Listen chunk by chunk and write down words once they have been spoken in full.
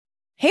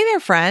Hey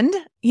there, friend.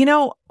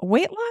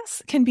 Weight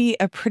loss can be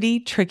a pretty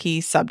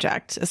tricky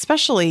subject,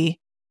 especially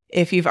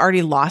if you've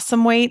already lost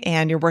some weight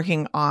and you're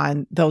working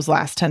on those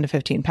last 10 to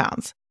 15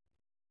 pounds.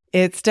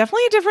 It's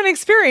definitely a different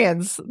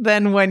experience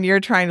than when you're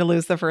trying to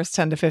lose the first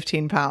 10 to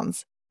 15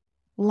 pounds.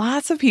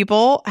 Lots of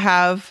people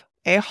have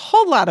a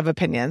whole lot of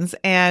opinions,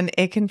 and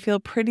it can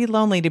feel pretty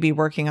lonely to be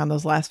working on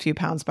those last few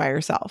pounds by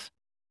yourself.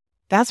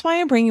 That's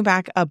why I'm bringing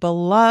back a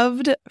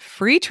beloved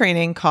free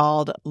training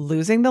called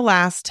Losing the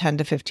Last 10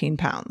 to 15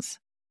 Pounds.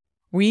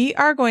 We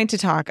are going to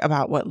talk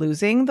about what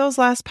losing those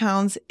last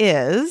pounds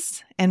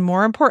is, and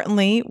more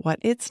importantly, what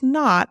it's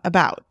not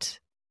about.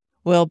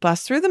 We'll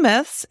bust through the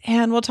myths,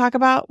 and we'll talk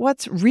about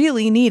what's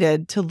really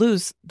needed to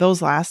lose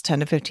those last 10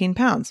 to 15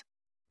 pounds.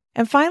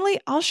 And finally,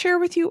 I'll share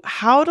with you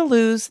how to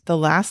lose the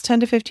last 10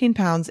 to 15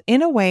 pounds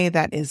in a way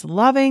that is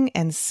loving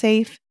and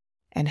safe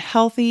and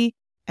healthy,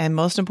 and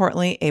most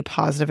importantly, a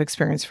positive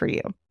experience for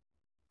you.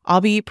 I'll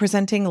be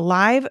presenting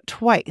live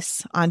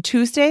twice on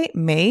Tuesday,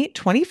 May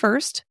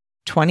 21st,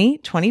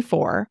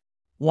 2024,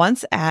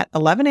 once at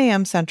 11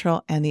 a.m.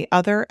 Central and the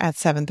other at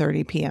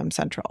 7:30 p.m.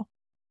 Central.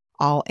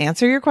 I'll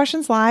answer your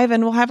questions live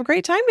and we'll have a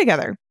great time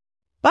together.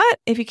 But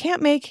if you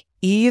can't make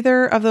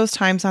either of those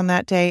times on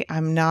that day,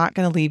 I'm not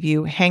going to leave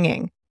you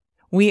hanging.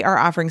 We are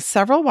offering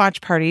several watch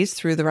parties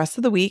through the rest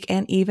of the week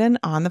and even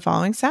on the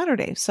following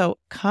Saturday. So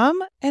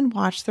come and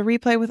watch the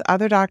replay with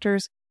other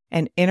doctors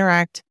and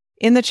interact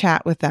in the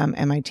chat with them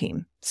and my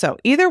team. So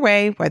either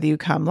way, whether you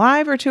come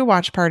live or to a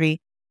watch party,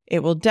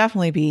 it will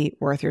definitely be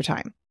worth your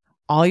time.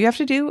 All you have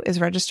to do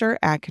is register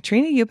at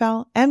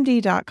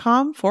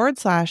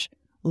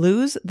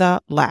katrinaubelmd.com/lose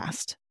the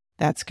last.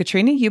 That's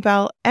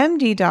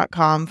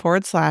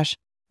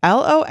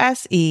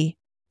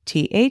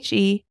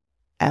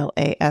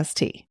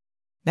katrinaubelmd.com/LOSETHELAST.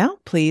 Now,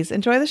 please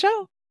enjoy the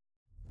show.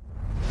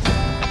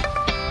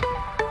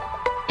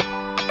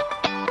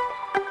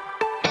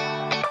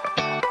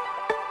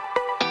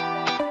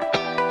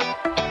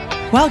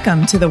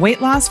 Welcome to the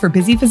Weight Loss for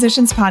Busy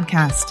Physicians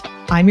podcast.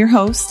 I'm your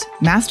host,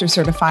 Master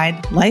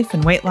Certified Life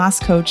and Weight Loss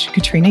Coach,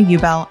 Katrina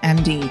Ubel,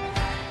 MD.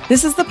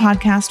 This is the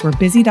podcast where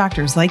busy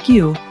doctors like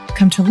you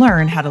come to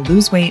learn how to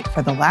lose weight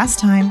for the last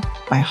time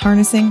by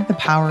harnessing the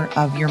power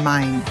of your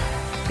mind.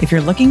 If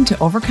you're looking to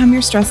overcome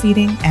your stress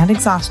eating and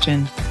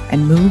exhaustion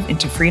and move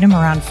into freedom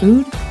around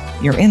food,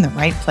 you're in the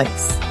right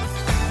place.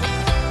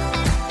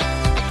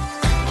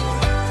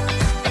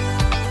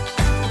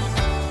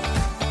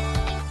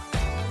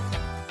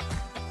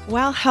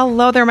 Well,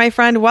 hello there, my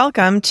friend.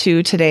 Welcome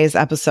to today's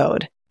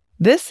episode.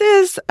 This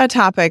is a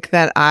topic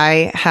that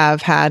I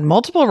have had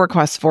multiple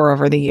requests for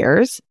over the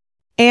years,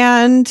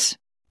 and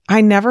I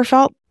never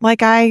felt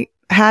like I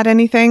had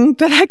anything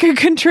that I could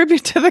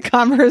contribute to the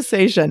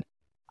conversation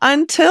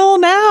until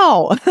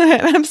now.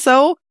 And I'm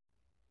so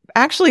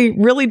actually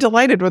really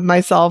delighted with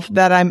myself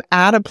that I'm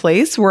at a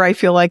place where I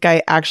feel like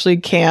I actually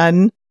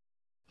can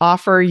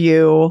offer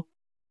you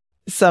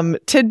some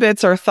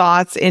tidbits or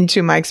thoughts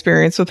into my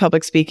experience with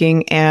public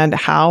speaking and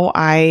how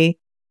I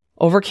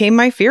overcame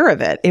my fear of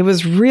it. It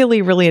was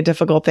really, really a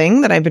difficult thing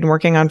that I've been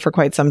working on for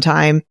quite some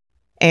time.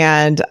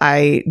 And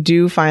I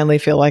do finally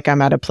feel like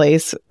I'm at a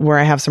place where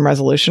I have some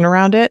resolution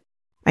around it.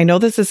 I know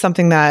this is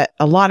something that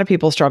a lot of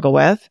people struggle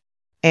with.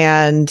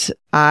 And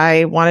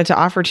I wanted to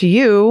offer to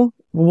you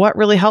what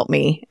really helped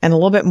me and a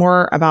little bit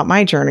more about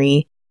my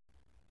journey.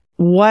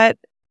 What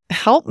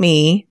helped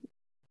me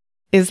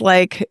is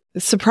like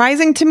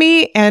surprising to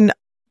me and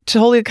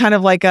totally kind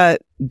of like a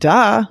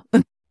duh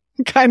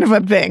kind of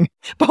a thing,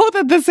 both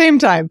at the same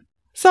time.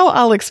 So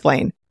I'll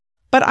explain.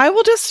 But I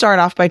will just start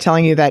off by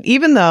telling you that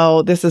even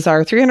though this is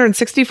our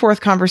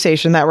 364th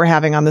conversation that we're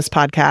having on this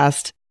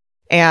podcast,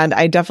 and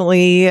I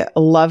definitely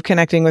love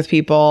connecting with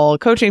people,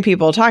 coaching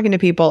people, talking to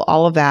people,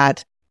 all of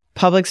that,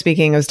 public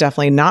speaking is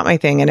definitely not my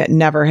thing, and it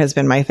never has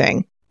been my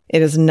thing.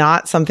 It is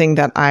not something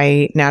that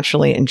I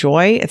naturally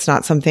enjoy. It's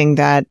not something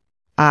that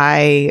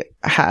I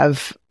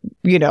have,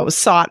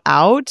 sought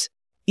out.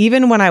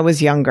 Even when I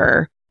was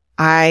younger,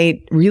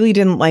 I really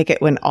didn't like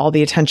it when all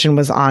the attention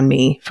was on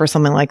me for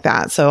something like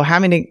that. So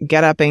having to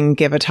get up and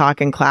give a talk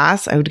in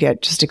class, I would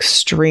get just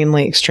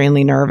extremely,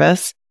 extremely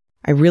nervous.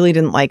 I really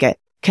didn't like it.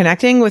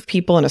 Connecting with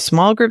people in a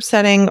small group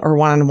setting or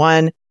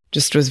one-on-one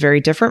just was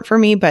very different for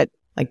me. But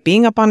like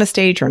being up on a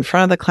stage or in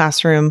front of the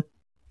classroom,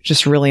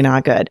 just really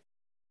not good.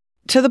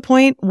 To the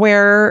point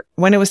where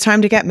when it was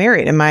time to get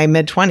married in my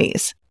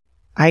mid-20s,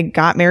 I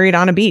got married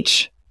on a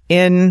beach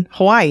in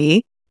Hawaii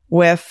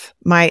with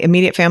my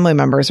immediate family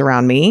members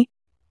around me.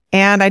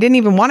 And I didn't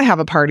even want to have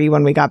a party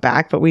when we got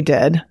back, but we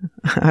did.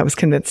 I was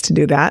convinced to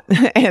do that.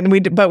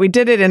 But we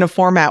did it in a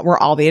format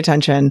where all the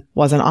attention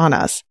wasn't on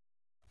us.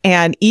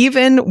 And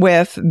even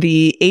with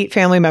the 8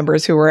 family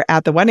members who were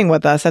at the wedding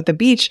with us at the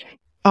beach,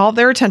 all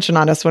their attention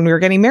on us when we were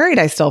getting married,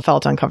 I still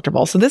felt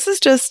uncomfortable. So this is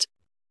just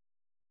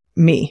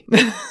me.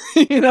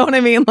 You know what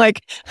I mean?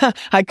 Like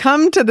I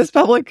come to this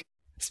public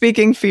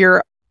speaking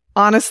fear,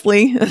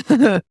 honestly,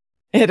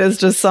 it is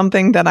just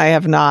something that I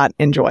have not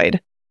enjoyed.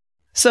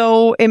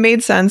 So it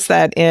made sense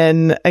that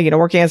in,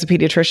 working as a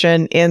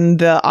pediatrician in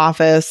the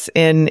office,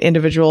 in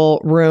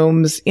individual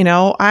rooms,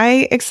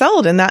 I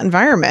excelled in that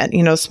environment,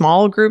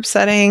 small group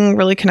setting,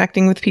 really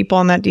connecting with people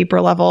on that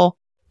deeper level.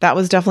 That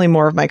was definitely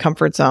more of my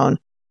comfort zone.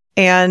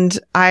 And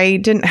I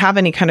didn't have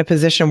any kind of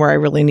position where I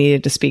really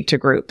needed to speak to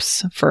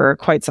groups for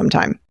quite some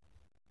time.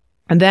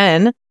 And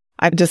then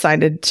I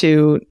decided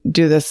to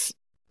do this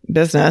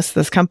business,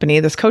 this company,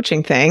 this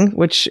coaching thing,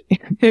 which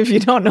if you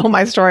don't know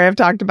my story, I've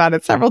talked about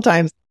it several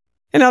times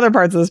in other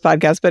parts of this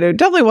podcast, but it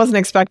definitely wasn't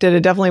expected.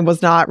 It definitely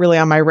was not really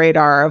on my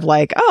radar of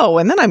like, oh,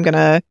 and then I'm going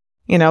to,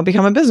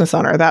 become a business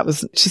owner. That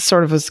was just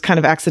was kind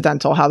of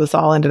accidental how this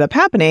all ended up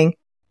happening.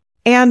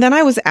 And then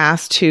I was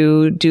asked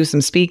to do some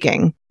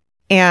speaking,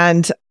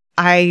 and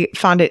I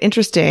found it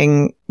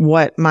interesting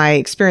what my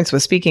experience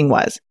with speaking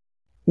was.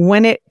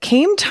 When it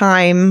came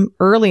time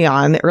early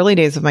on, the early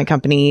days of my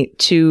company,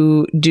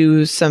 to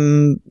do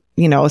some,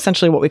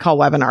 essentially what we call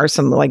webinars,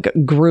 some like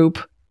group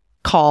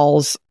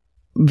calls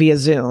via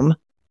Zoom,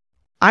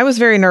 I was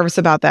very nervous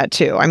about that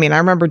too. I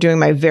remember doing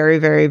my very,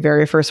 very,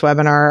 very first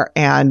webinar,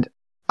 and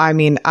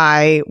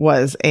I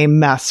was a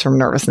mess from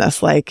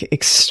nervousness, like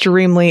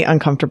extremely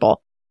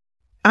uncomfortable.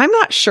 I'm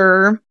not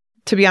sure,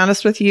 to be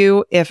honest with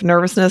you, if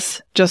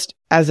nervousness just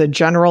as a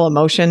general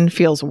emotion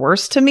feels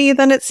worse to me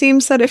than it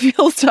seems that it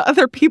feels to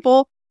other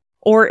people,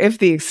 or if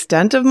the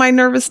extent of my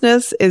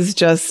nervousness is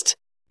just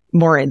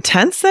more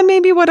intense than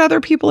maybe what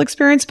other people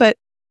experience. But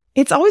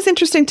it's always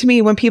interesting to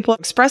me when people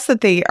express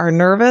that they are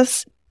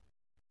nervous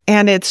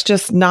and it's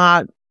just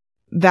not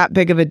that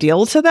big of a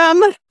deal to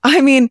them.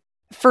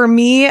 For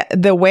me,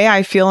 the way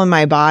I feel in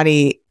my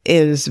body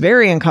is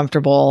very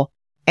uncomfortable.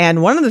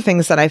 And one of the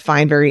things that I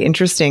find very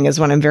interesting is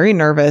when I'm very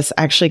nervous,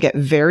 I actually get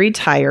very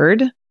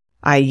tired.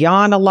 I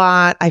yawn a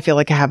lot. I feel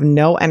like I have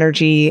no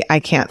energy. I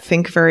can't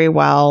think very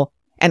well.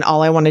 And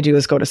all I want to do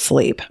is go to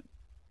sleep.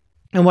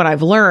 And what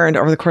I've learned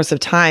over the course of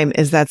time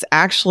is that's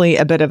actually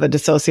a bit of a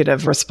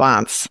dissociative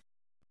response.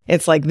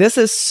 It's like, this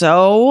is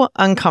so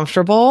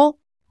uncomfortable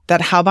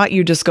that how about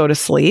you just go to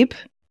sleep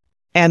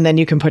and then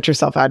you can put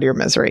yourself out of your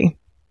misery.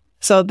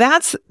 So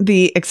that's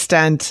the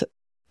extent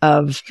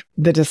of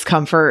the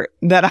discomfort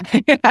that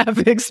I have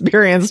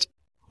experienced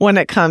when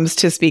it comes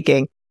to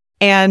speaking.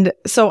 And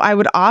so I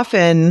would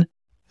often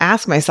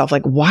ask myself,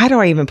 like, why do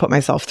I even put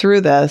myself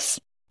through this?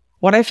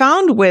 What I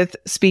found with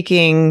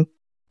speaking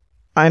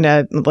on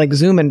a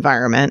Zoom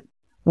environment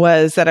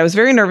was that I was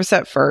very nervous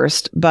at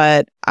first,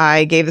 but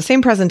I gave the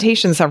same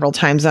presentation several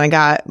times and I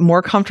got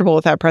more comfortable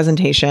with that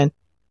presentation.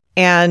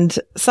 And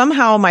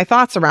somehow my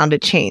thoughts around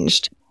it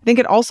changed. I think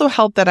it also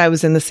helped that I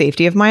was in the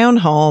safety of my own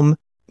home,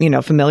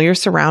 familiar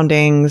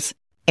surroundings.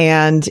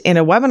 And in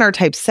a webinar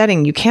type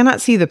setting, you cannot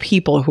see the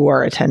people who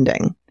are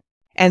attending.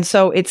 And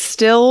so it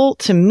still,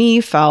 to me,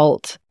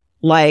 felt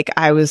like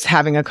I was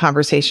having a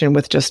conversation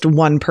with just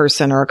one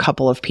person or a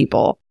couple of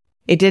people.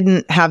 It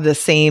didn't have the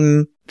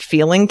same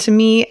feeling to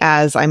me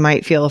as I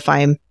might feel if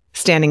I'm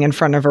standing in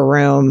front of a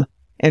room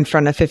in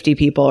front of 50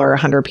 people or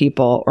 100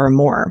 people or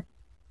more.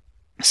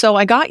 So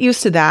I got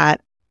used to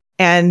that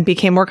and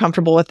became more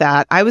comfortable with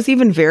that. I was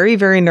even very,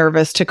 very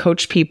nervous to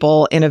coach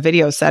people in a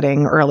video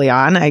setting early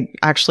on. I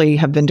actually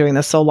have been doing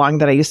this so long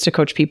that I used to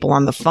coach people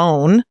on the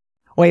phone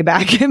way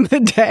back in the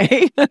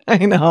day.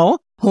 I know,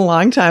 a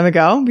long time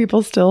ago,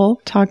 people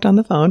still talked on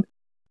the phone.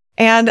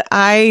 And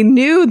I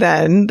knew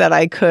then that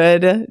I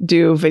could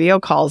do video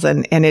calls,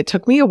 and it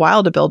took me a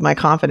while to build my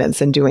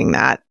confidence in doing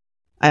that.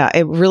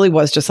 It really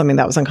was just something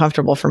that was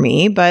uncomfortable for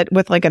me, but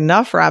with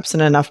enough reps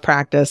and enough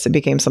practice, it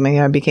became something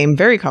I became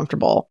very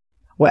comfortable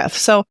with.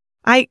 So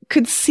I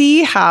could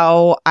see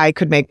how I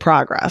could make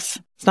progress.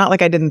 It's not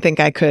like I didn't think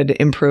I could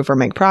improve or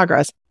make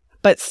progress,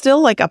 but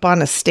still up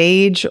on a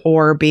stage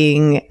or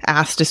being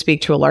asked to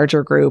speak to a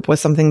larger group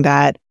was something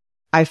that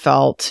I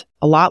felt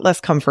a lot less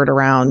comfort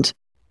around.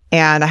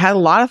 And I had a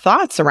lot of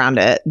thoughts around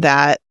it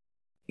that,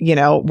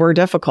 were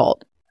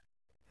difficult.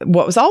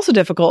 What was also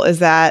difficult is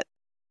that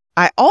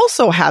I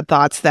also had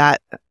thoughts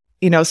that,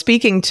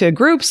 speaking to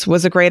groups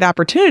was a great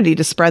opportunity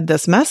to spread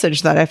this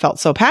message that I felt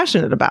so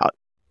passionate about.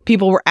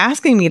 People were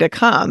asking me to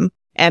come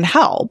and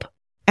help,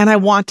 and I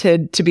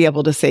wanted to be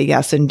able to say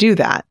yes and do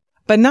that.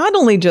 But not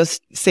only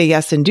just say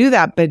yes and do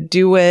that, but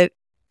do it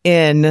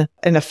in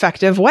an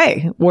effective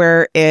way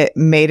where it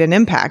made an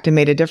impact and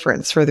made a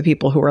difference for the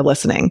people who are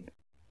listening.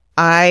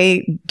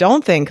 I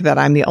don't think that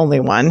I'm the only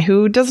one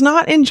who does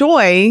not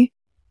enjoy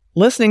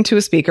listening to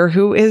a speaker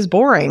who is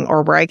boring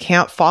or where I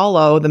can't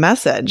follow the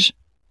message,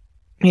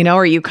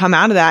 or you come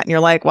out of that and you're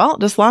like, well,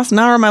 just lost an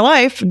hour of my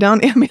life.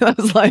 That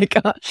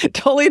was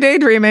totally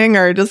daydreaming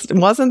or just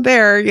wasn't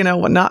there,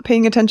 not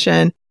paying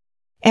attention.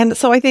 And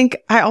so I think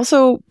I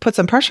also put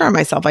some pressure on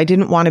myself. I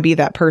didn't want to be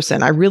that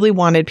person. I really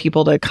wanted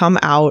people to come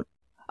out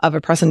of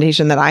a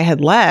presentation that I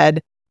had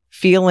led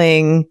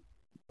feeling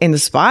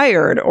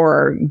inspired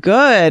or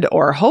good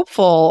or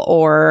hopeful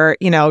or,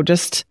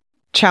 just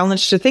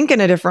challenged to think in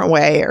a different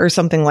way or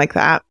something like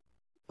that.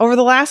 Over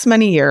the last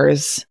many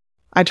years,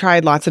 I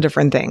tried lots of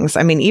different things.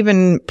 I mean,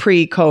 even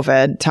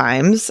pre-COVID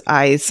times,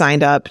 I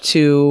signed up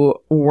to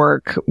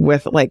work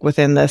with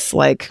within this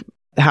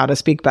how to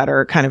speak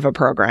better kind of a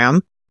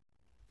program,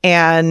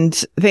 and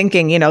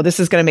thinking, this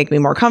is going to make me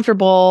more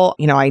comfortable.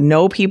 I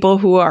know people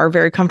who are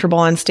very comfortable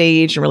on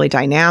stage and really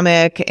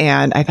dynamic.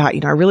 And I thought,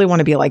 I really want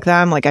to be like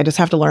them. I just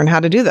have to learn how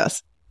to do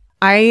this.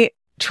 I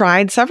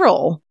tried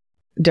several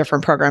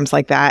different programs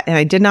like that, and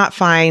I did not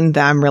find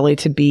them really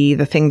to be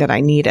the thing that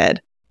I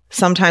needed.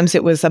 Sometimes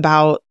it was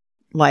about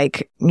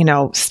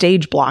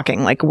stage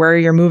blocking, where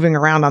you're moving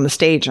around on the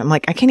stage. I'm I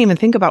can't even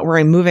think about where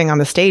I'm moving on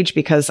the stage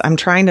because I'm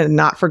trying to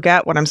not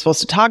forget what I'm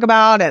supposed to talk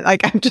about. And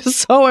I'm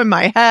just so in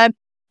my head.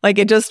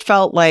 It just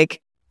felt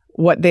like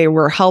what they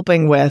were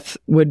helping with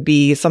would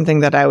be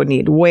something that I would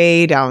need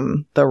way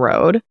down the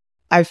road.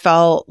 I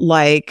felt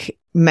like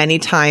many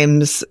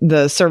times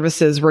the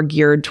services were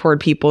geared toward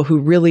people who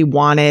really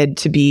wanted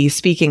to be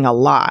speaking a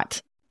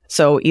lot.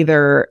 So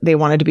either they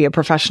wanted to be a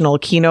professional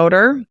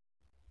keynoter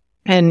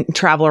and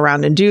travel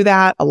around and do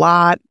that a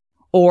lot,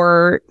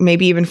 or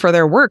maybe even for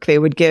their work, they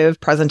would give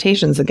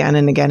presentations again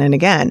and again and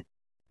again.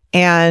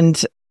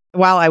 And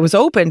while I was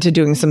open to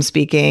doing some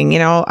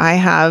speaking, I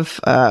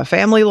have a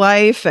family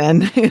life,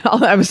 and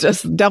I was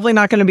just definitely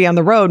not going to be on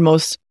the road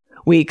most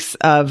weeks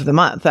of the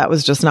month. That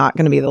was just not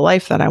going to be the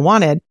life that I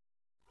wanted.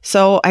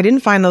 So I didn't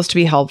find those to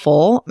be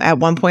helpful. At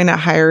one point, I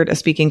hired a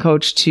speaking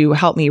coach to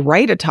help me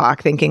write a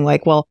talk, thinking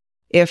well,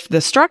 if the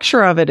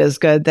structure of it is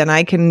good, then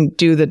I can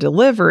do the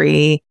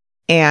delivery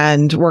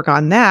and work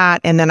on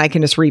that. And then I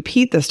can just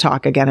repeat this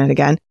talk again and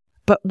again.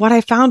 But what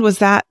I found was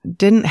that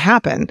didn't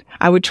happen.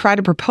 I would try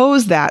to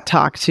propose that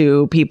talk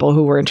to people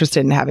who were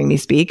interested in having me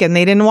speak, and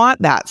they didn't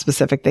want that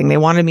specific thing. They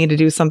wanted me to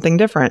do something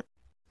different.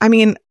 I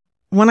mean,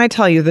 when I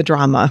tell you the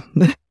drama,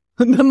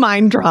 the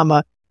mind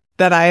drama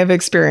that I have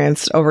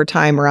experienced over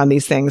time around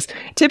these things,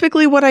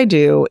 typically what I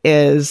do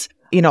is,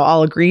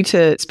 I'll agree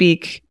to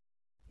speak,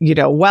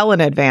 well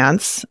in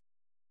advance.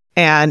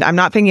 And I'm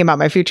not thinking about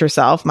my future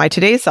self. My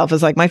today's self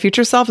is my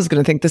future self is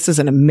going to think this is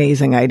an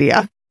amazing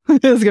idea.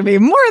 Is going to be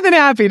more than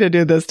happy to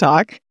do this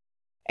talk.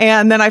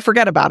 And then I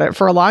forget about it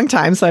for a long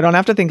time, so I don't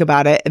have to think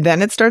about it.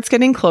 Then it starts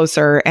getting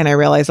closer, and I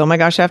realize, oh my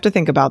gosh, I have to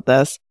think about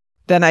this.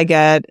 Then I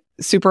get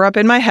super up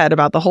in my head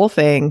about the whole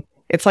thing.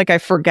 It's I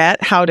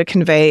forget how to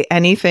convey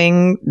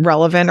anything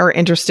relevant or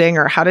interesting,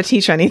 or how to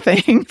teach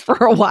anything for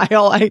a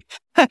while.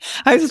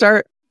 I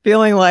start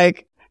feeling I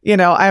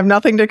have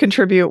nothing to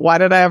contribute. Why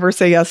did I ever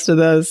say yes to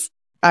this?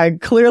 I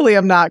clearly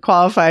am not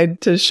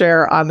qualified to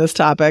share on this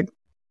topic.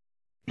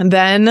 And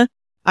then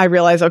I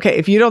realize, okay,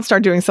 if you don't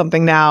start doing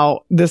something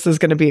now, this is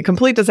going to be a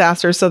complete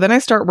disaster. So then I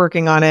start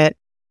working on it,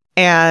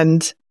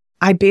 and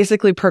I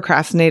basically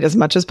procrastinate as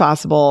much as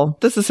possible.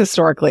 This is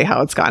historically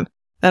how it's gone.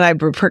 Then I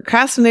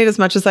procrastinate as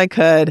much as I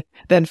could,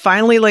 then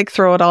finally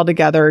throw it all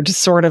together,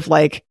 just sort of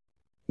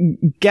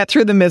get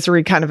through the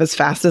misery kind of as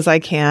fast as I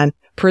can,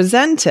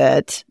 present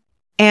it,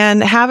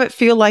 and have it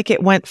feel like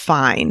it went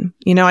fine.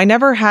 I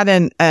never had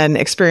an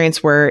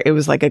experience where it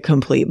was a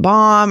complete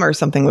bomb or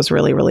something was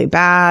really, really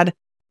bad.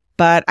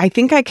 But I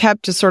think I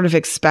kept just sort of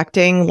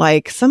expecting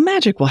some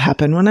magic will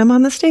happen when I'm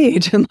on the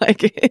stage, and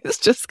it's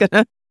just going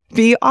to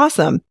be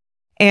awesome.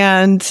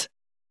 And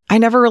I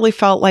never really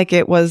felt like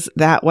it was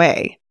that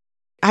way.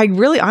 I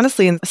really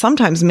honestly and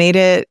sometimes made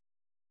it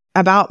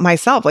about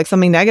myself,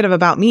 something negative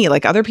about me.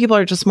 Other people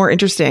are just more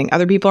interesting.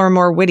 Other people are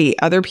more witty.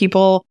 Other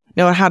people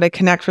know how to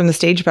connect from the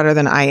stage better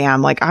than I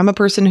am. I'm a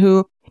person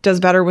who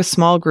does better with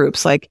small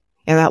groups. In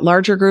that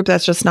larger group,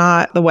 that's just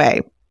not the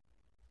way.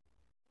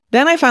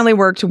 Then I finally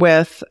worked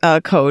with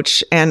a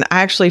coach, and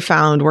I actually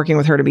found working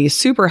with her to be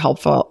super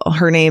helpful.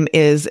 Her name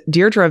is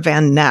Deirdre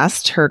Van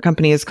Nest. Her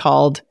company is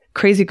called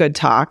Crazy Good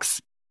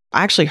Talks.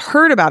 I actually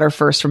heard about her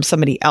first from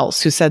somebody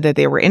else who said that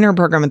they were in her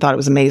program and thought it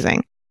was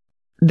amazing.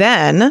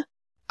 Then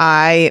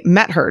I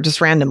met her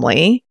just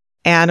randomly,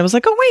 and I was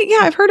oh, wait, yeah,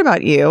 I've heard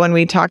about you. And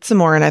we talked some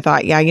more, and I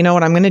thought, yeah, you know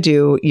what? I'm going to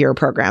do your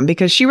program,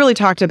 because she really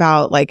talked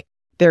about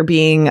there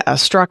being a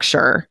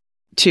structure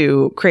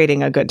to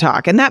creating a good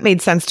talk. And that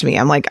made sense to me.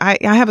 I'm I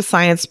have a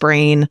science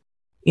brain,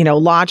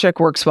 logic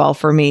works well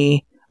for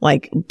me.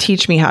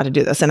 Teach me how to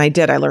do this. And I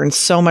did. I learned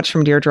so much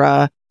from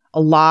Deirdre,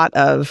 a lot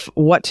of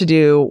what to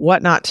do,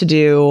 what not to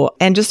do,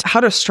 and just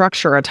how to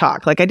structure a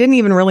talk. I didn't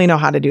even really know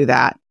how to do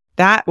that.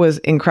 That was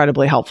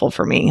incredibly helpful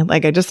for me. I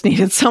just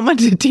needed someone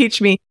to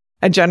teach me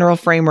a general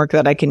framework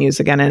that I can use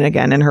again and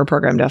again. And her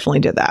program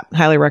definitely did that.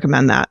 Highly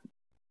recommend that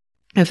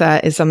if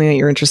that is something that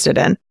you're interested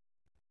in.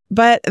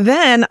 But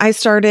then I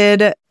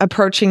started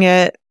approaching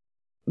it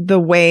the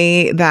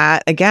way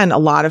that, again, a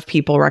lot of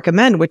people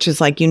recommend, which is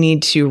you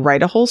need to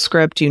write a whole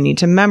script, you need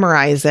to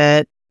memorize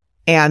it.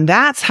 And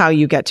that's how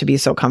you get to be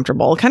so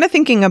comfortable. Kind of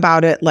thinking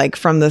about it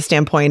from the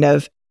standpoint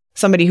of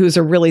somebody who's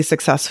a really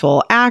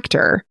successful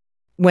actor.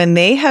 When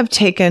they have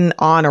taken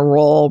on a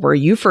role where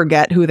you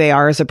forget who they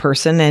are as a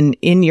person, and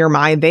in your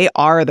mind, they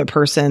are the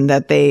person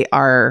that they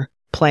are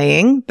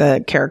playing,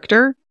 the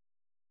character.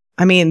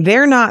 I mean,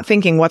 they're not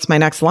thinking, what's my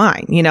next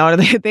line?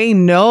 They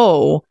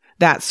know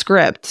that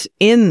script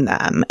in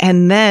them,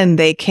 and then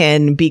they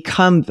can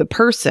become the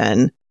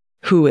person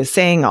who is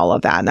saying all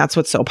of that. And that's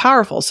what's so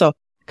powerful. So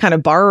kind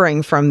of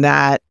borrowing from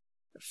that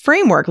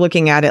framework,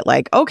 looking at it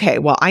like, okay,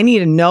 well, I need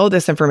to know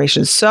this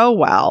information so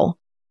well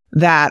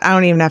that I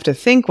don't even have to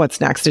think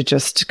what's next. It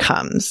just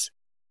comes.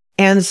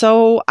 And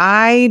so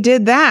I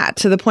did that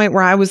to the point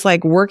where I was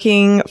like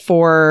working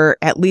for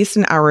at least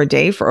an hour a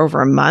day for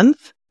over a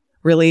month,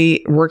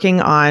 really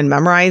working on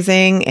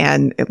memorizing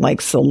and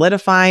like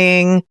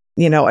solidifying,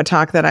 a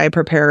talk that I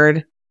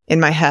prepared in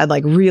my head,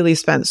 like really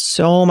spent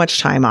so much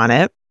time on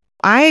it.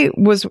 I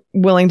was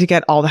willing to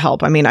get all the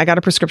help. I mean, I got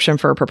a prescription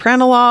for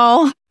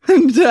propranolol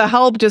to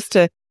help just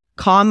to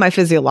calm my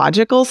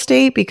physiological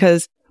state,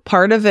 because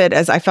part of it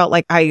is I felt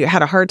like I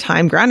had a hard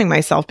time grounding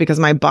myself because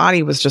my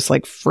body was just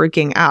like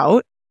freaking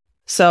out.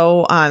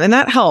 So, and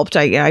that helped.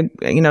 I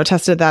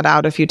tested that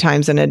out a few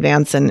times in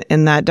advance,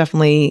 and that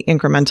definitely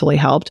incrementally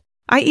helped.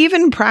 I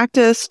even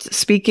practiced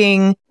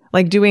speaking,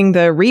 like doing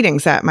the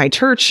readings at my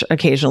church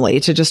occasionally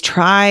to just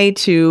try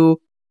to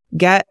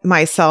get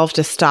myself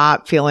to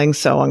stop feeling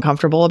so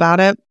uncomfortable about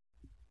it.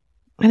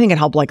 I think it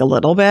helped like a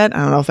little bit. I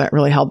don't know if that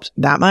really helped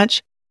that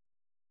much.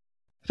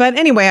 But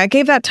anyway, I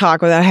gave that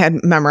talk where I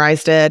had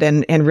memorized it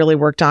and really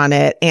worked on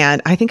it.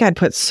 And I think I'd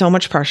put so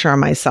much pressure on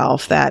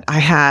myself that I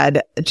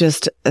had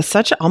just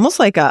almost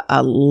like a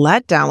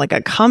letdown, like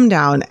a come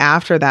down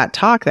after that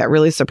talk that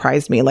really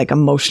surprised me, like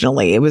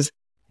emotionally.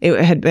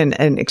 It had been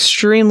an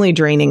extremely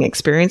draining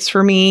experience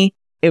for me.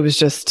 It was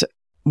just,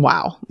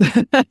 wow.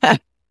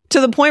 To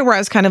the point where I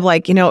was kind of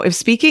like, if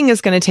speaking is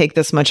going to take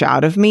this much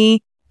out of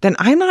me, then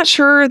I'm not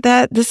sure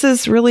that this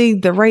is really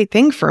the right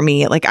thing for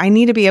me. Like, I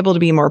need to be able to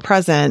be more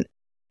present,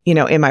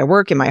 in my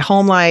work, in my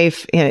home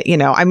life.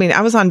 I mean,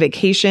 I was on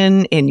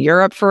vacation in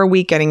Europe for a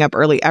week, getting up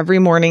early every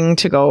morning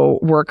to go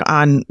work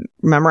on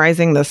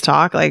memorizing this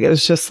talk. Like, it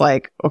was just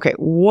like, okay,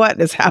 what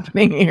is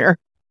happening here?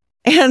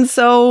 And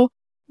so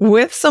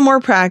with some more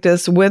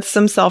practice, with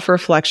some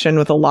self-reflection,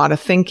 with a lot of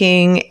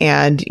thinking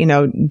and,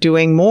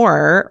 doing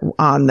more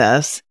on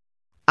this,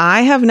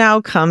 I have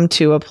now come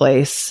to a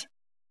place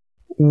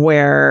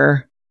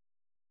where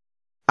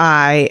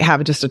I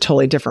have just a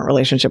totally different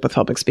relationship with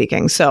public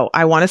speaking. So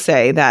I want to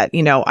say that,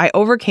 I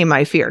overcame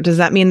my fear. Does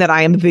that mean that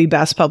I am the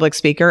best public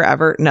speaker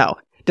ever? No.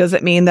 Does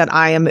it mean that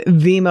I am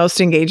the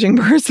most engaging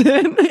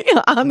person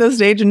on the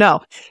stage?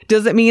 No.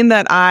 Does it mean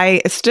that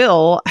I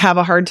still have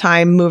a hard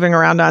time moving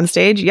around on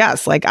stage?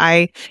 Yes. Like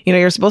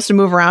you're supposed to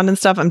move around and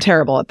stuff. I'm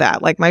terrible at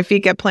that. Like my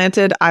feet get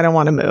planted. I don't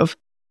want to move.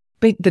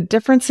 But the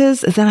difference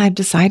is that I've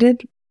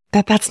decided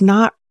that that's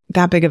not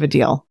that big of a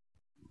deal.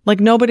 Like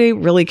nobody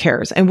really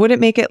cares. And would it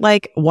make it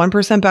like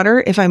 1%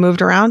 better if I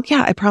moved around?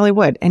 Yeah, I probably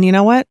would. And you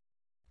know what?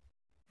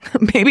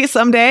 Maybe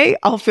someday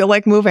I'll feel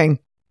like moving.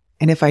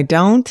 And if I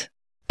don't,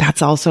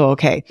 that's also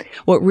okay.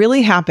 What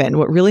really happened,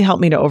 what really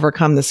helped me to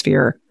overcome this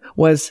fear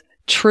was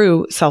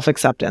true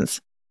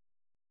self-acceptance.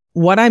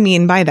 What I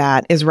mean by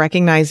that is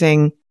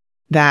recognizing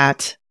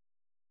that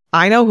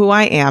I know who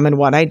I am and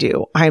what I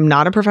do. I am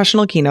not a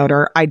professional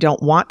keynoter. I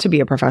don't want to be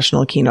a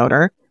professional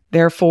keynoter.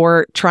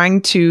 Therefore,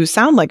 trying to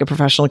sound like a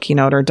professional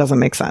keynoter doesn't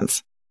make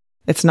sense.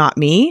 It's not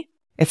me.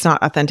 It's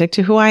not authentic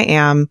to who I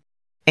am.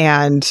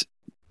 And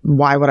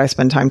why would I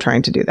spend time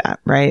trying to do that,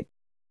 right?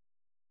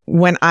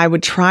 When I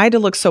would try to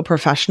look so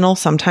professional,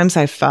 sometimes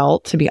I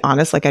felt, to be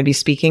honest, like I'd be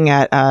speaking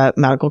at a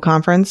medical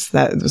conference.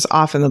 That was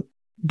often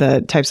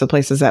the types of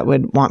places that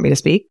would want me to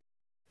speak.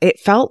 It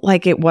felt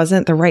like it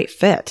wasn't the right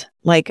fit.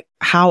 Like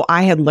how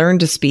I had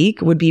learned to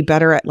speak would be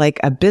better at like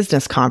a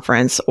business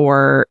conference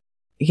or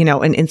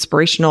an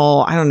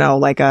inspirational, I don't know,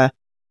 like a,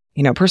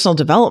 personal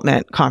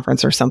development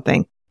conference or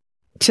something,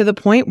 to the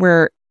point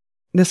where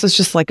this was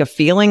just like a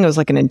feeling. It was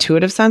like an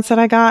intuitive sense that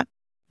I got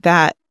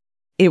that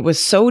it was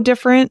so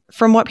different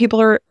from what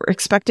people are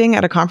expecting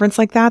at a conference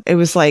like that. It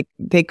was like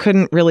they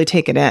couldn't really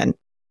take it in.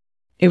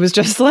 It was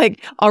just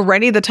like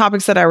already the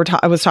topics that I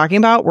was talking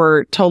about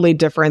were totally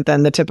different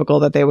than the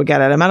typical that they would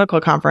get at a medical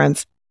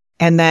conference.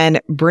 And then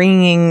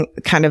bringing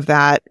kind of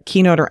that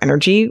keynoter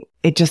energy,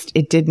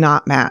 it did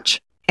not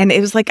match. And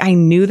it was like, I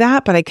knew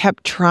that, but I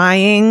kept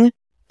trying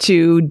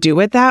to do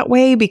it that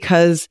way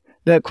because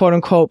the quote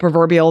unquote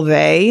proverbial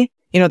they,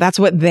 that's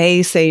what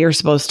they say you're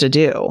supposed to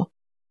do.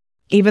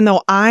 Even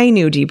though I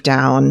knew deep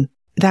down,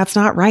 that's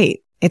not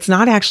right. It's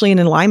not actually in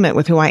alignment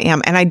with who I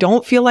am. And I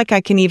don't feel like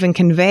I can even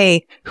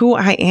convey who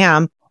I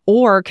am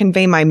or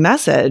convey my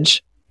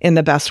message in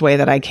the best way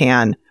that I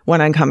can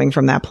when I'm coming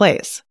from that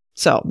place.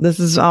 So this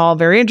is all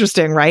very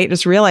interesting, right?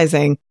 Just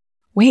realizing,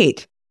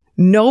 wait,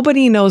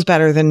 nobody knows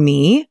better than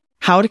me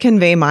how to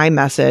convey my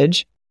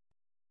message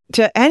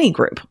to any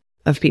group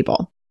of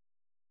people.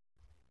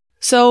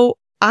 So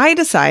I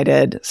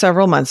decided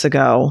several months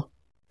ago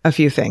a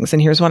few things,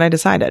 and here's what I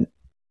decided.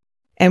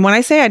 And when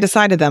I say I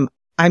decided them,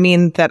 I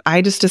mean that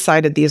I just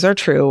decided these are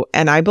true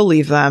and I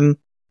believe them,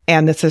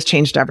 and this has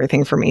changed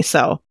everything for me.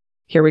 So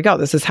here we go.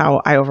 This is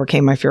how I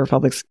overcame my fear of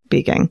public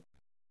speaking.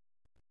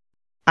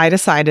 I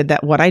decided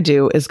that what I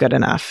do is good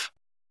enough.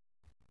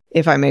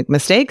 If I make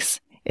mistakes,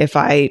 if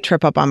I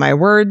trip up on my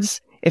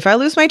words, If I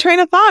lose my train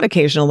of thought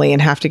occasionally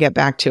and have to get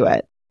back to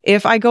it,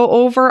 if I go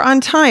over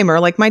on time or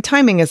like my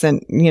timing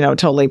isn't,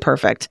 totally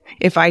perfect,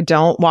 if I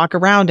don't walk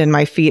around and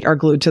my feet are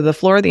glued to the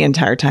floor the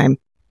entire time,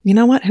 you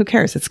know what? Who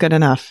cares? It's good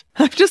enough.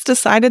 I've just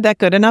decided that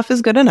good enough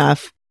is good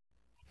enough.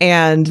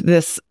 And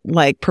this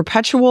like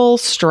perpetual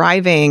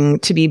striving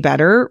to be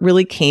better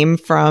really came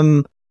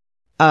from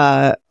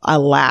a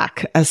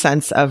lack, a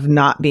sense of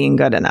not being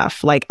good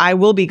enough. Like I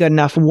will be good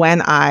enough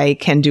when I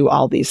can do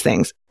all these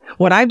things.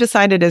 What I've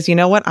decided is, you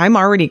know what? I'm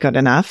already good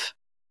enough.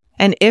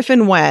 And if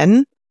and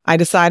when I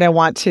decide I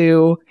want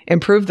to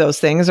improve those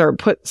things or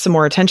put some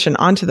more attention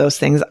onto those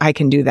things, I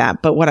can do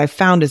that. But what I've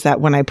found is that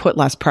when I put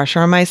less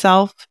pressure on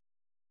myself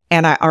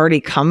and I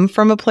already come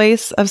from a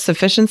place of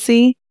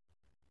sufficiency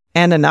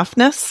and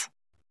enoughness,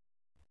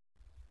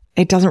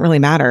 it doesn't really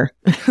matter.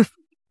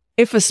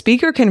 If a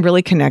speaker can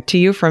really connect to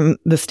you from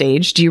the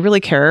stage, do you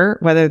really care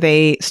whether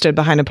they stood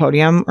behind a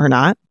podium or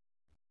not?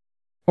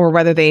 Or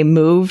whether they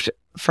moved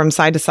from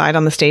side to side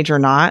on the stage or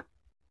not?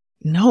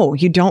 No,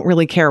 you don't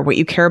really care. What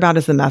you care about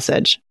is the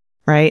message,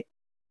 right?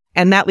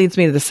 And that leads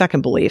me to the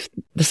second belief.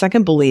 The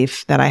second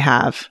belief that I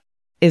have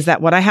is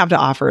that what I have to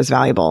offer is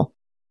valuable.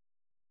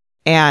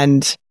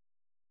 And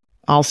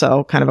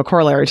also kind of a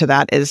corollary to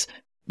that is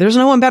there's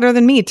no one better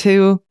than me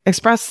to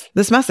express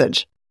this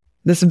message,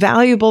 this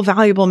valuable,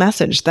 valuable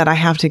message that I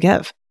have to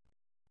give.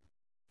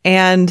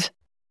 And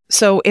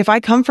so if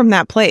I come from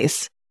that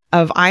place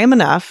of I am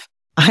enough,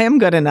 I am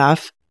good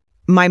enough,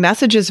 my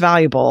message is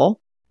valuable,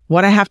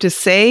 what I have to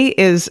say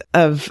is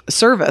of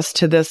service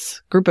to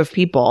this group of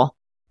people,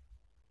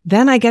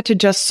 then I get to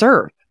just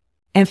serve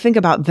and think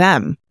about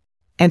them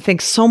and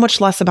think so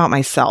much less about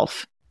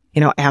myself.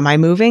 Am I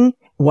moving?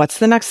 What's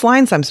the next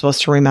lines I'm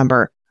supposed to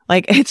remember?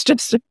 Like, it's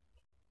just,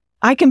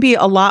 I can be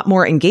a lot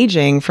more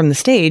engaging from the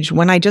stage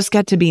when I just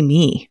get to be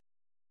me.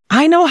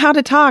 I know how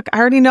to talk. I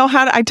already know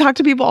I talk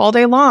to people all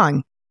day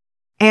long.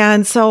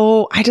 And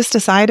so I just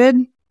decided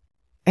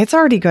it's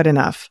already good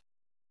enough.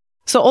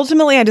 So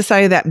ultimately, I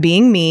decided that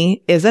being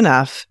me is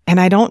enough and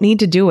I don't need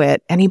to do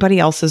it anybody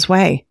else's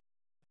way.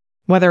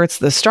 Whether it's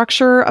the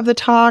structure of the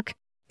talk,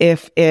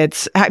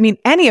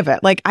 any of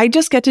it, like I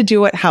just get to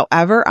do it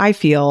however I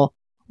feel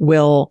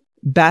will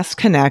best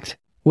connect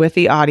with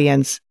the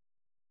audience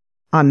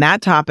on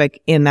that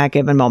topic in that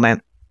given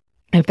moment.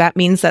 If that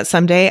means that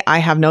someday I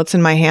have notes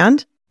in my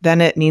hand,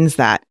 then it means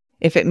that.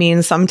 If it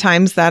means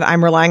sometimes that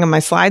I'm relying on my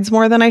slides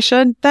more than I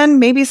should, then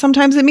maybe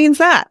sometimes it means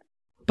that.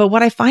 But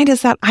what I find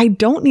is that I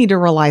don't need to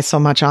rely so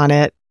much on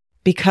it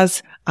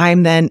because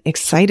I'm then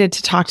excited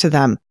to talk to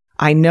them.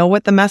 I know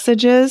what the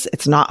message is.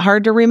 It's not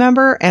hard to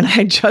remember, and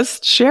I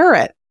just share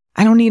it.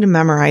 I don't need to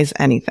memorize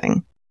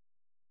anything.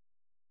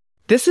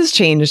 This has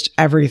changed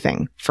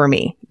everything for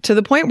me to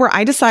the point where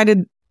I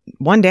decided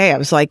one day I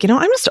was like,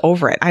 I'm just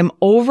over it. I'm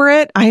over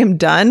it. I am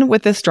done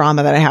with this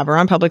drama that I have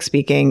around public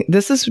speaking.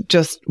 This is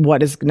just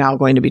what is now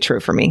going to be true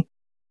for me.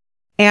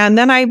 And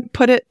then I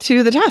put it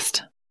to the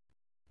test.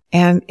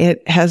 And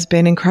it has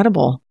been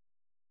incredible.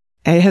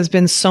 It has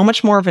been so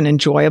much more of an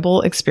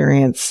enjoyable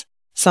experience,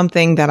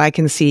 something that I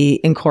can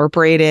see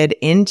incorporated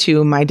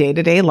into my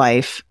day-to-day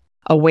life,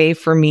 a way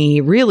for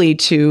me really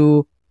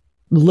to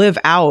live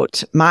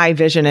out my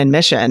vision and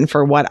mission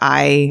for what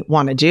I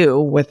want to do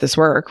with this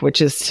work,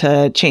 which is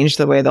to change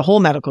the way the whole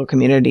medical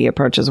community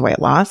approaches weight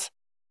loss.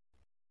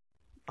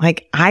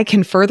 Like I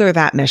can further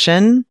that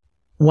mission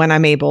when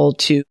I'm able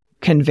to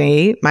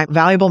convey my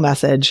valuable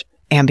message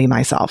and be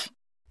myself.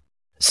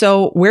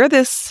 So where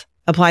this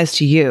applies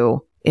to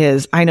you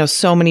is I know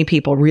so many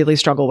people really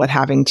struggle with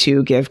having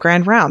to give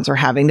grand rounds or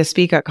having to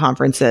speak at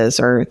conferences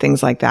or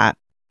things like that.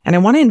 And I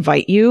want to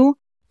invite you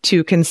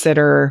to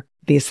consider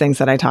these things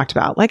that I talked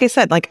about. Like I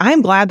said,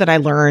 I'm glad that I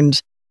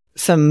learned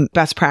some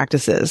best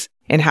practices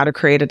in how to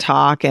create a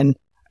talk and,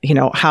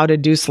 how to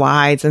do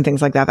slides and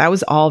things like that. That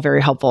was all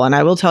very helpful. And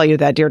I will tell you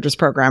that Deirdre's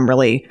program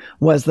really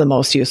was the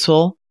most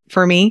useful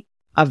for me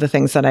of the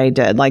things that I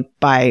did,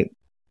 by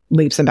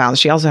leaps and bounds.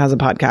 She also has a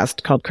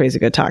podcast called Crazy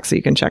Good Talk, so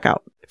you can check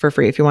out for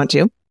free if you want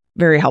to.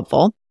 Very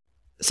helpful.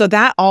 So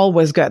that all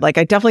was good. I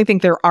definitely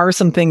think there are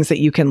some things that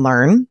you can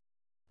learn.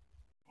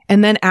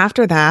 And then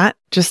after that,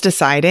 just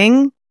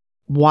deciding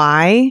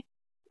why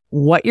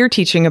what you're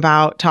teaching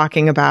about,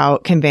 talking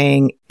about,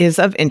 conveying is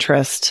of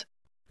interest.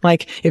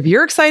 If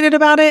you're excited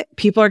about it,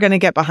 people are going to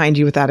get behind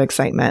you with that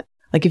excitement.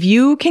 If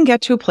you can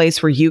get to a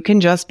place where you can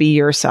just be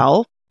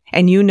yourself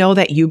and you know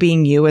that you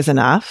being you is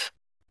enough,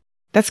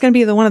 that's going to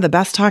be one of the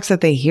best talks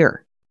that they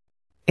hear.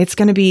 It's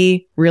going to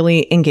be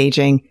really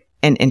engaging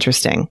and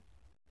interesting.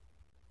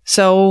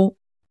 So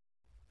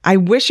I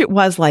wish it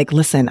was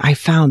listen, I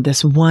found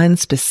this one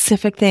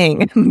specific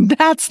thing.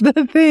 That's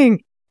the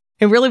thing.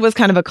 It really was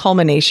kind of a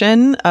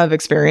culmination of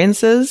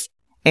experiences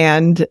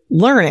and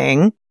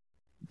learning.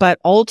 But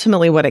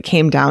ultimately what it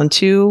came down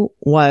to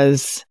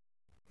was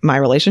my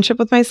relationship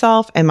with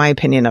myself and my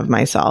opinion of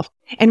myself.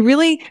 And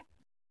really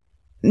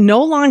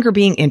no longer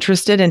being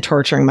interested in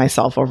torturing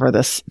myself over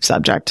this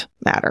subject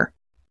matter.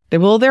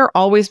 Will there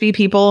always be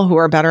people who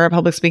are better at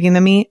public speaking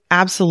than me?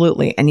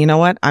 Absolutely. And you know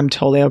what? I'm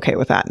totally okay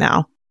with that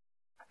now.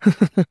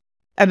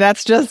 And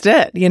that's just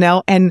it,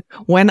 And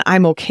when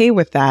I'm okay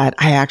with that,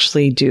 I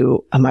actually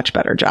do a much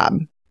better job.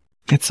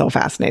 It's so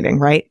fascinating,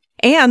 right?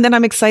 And then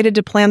I'm excited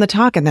to plan the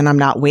talk, and then I'm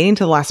not waiting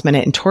to the last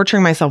minute and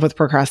torturing myself with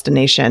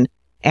procrastination.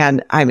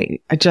 And I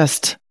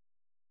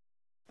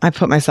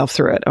put myself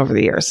through it over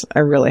the years. I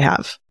really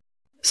have.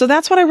 So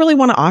that's what I really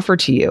want to offer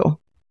to you.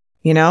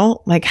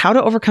 Like how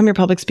to overcome your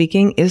public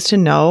speaking is to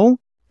know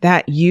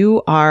that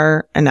you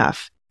are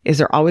enough. Is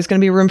there always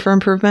going to be room for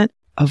improvement?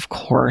 Of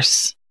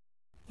course.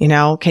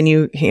 Can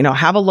you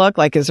have a look?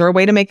 Like, is there a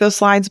way to make those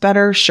slides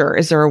better? Sure.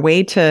 Is there a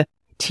way to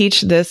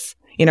teach this,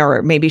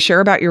 or maybe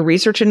share about your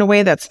research in a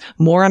way that's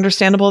more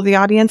understandable to the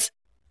audience?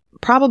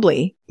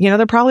 Probably.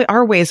 There probably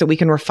are ways that we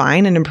can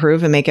refine and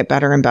improve and make it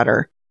better and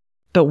better.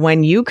 But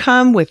when you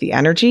come with the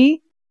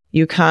energy,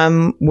 you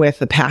come with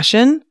the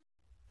passion,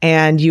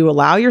 and you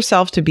allow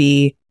yourself to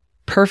be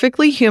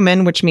perfectly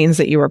human, which means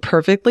that you are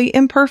perfectly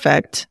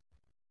imperfect,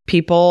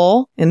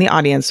 people in the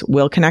audience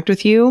will connect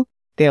with you.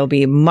 They'll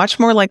be much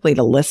more likely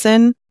to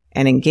listen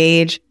and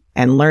engage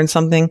and learn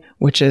something,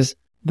 which is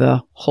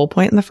the whole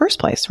point in the first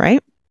place,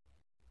 right?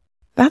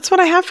 That's what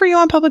I have for you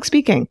on public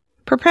speaking.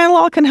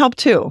 Propranolol can help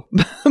too,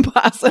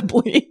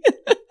 possibly.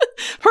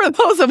 For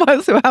those of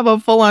us who have a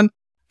full-on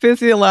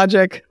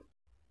physiologic,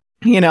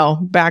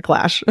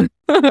 backlash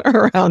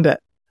around it.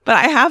 But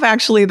I have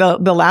actually, the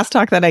last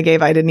talk that I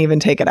gave, I didn't even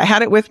take it. I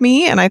had it with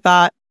me and I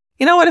thought,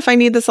 you know what, if I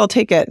need this, I'll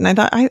take it. And I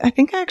thought, I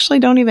think I actually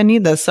don't even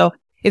need this. So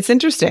it's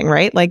interesting,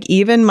 right? Like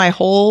even my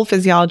whole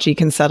physiology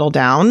can settle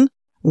down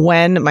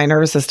when my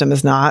nervous system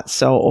is not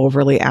so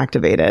overly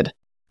activated.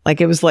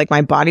 Like it was like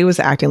my body was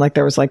acting like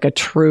there was like a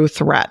true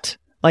threat.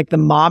 Like the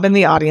mob in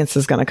the audience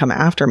is going to come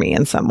after me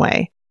in some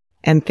way.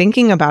 And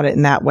thinking about it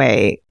in that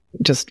way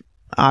just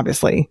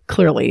obviously,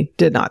 clearly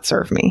did not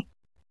serve me.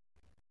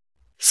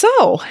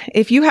 So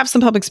if you have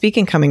some public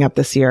speaking coming up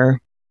this year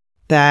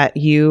that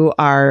you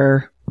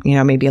are,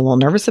 maybe a little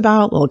nervous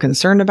about, a little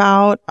concerned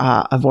about,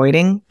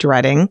 avoiding,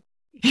 dreading,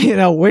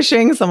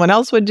 wishing someone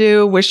else would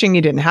do, wishing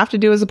you didn't have to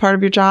do as a part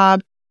of your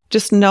job,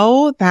 just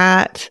know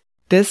that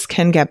this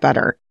can get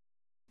better.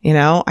 You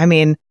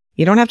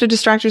don't have to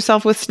distract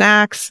yourself with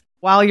snacks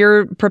while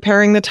you're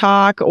preparing the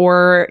talk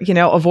or,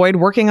 avoid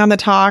working on the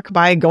talk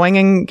by going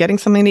and getting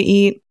something to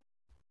eat.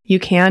 You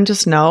can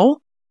just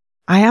know,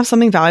 I have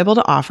something valuable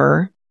to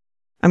offer.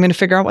 I'm going to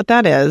figure out what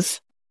that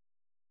is.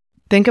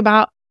 Think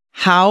about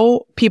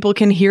how people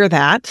can hear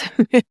that.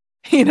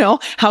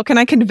 How can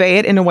I convey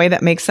it in a way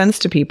that makes sense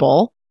to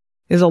people?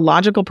 Is a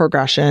logical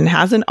progression,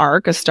 has an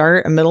arc, a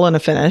start, a middle, and a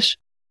finish.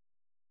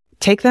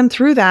 Take them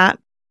through that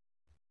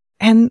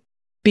and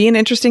be an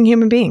interesting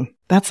human being.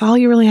 That's all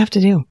you really have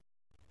to do.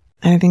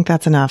 And I think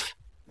that's enough.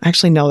 I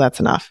actually know that's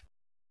enough.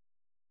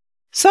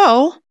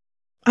 So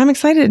I'm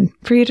excited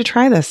for you to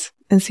try this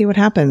and see what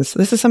happens.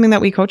 This is something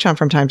that we coach on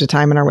from time to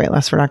time in our Weight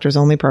Loss for Doctors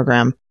Only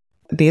program.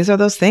 These are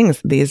those things,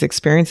 these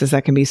experiences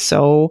that can be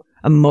so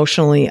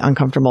emotionally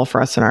uncomfortable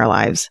for us in our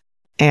lives.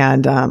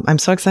 And I'm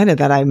so excited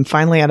that I'm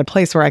finally at a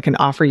place where I can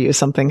offer you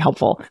something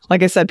helpful.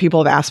 Like I said,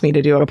 people have asked me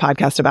to do a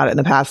podcast about it in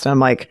the past. And I'm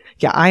like,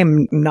 yeah,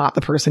 I'm not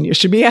the person you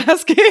should be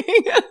asking.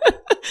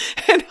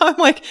 And I'm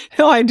like,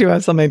 no, I do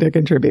have something to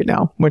contribute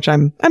now, which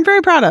I'm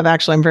very proud of.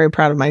 Actually, I'm very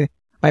proud of my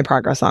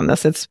progress on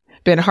this. It's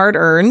been hard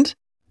earned,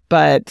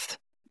 but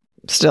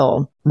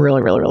still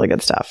really, really, really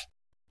good stuff.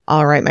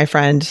 All right, my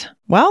friend.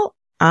 Well,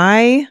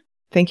 I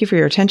thank you for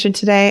your attention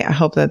today. I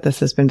hope that this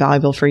has been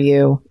valuable for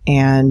you,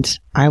 and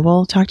I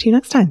will talk to you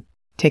next time.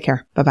 Take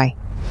care. Bye-bye.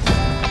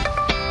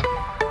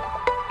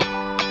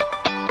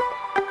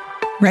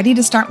 Ready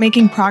to start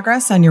making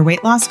progress on your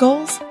weight loss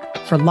goals?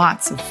 For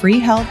lots of free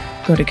help,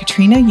 go to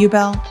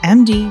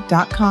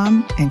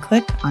KatrinaUbelMD.com and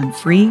click on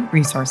free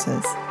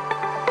resources.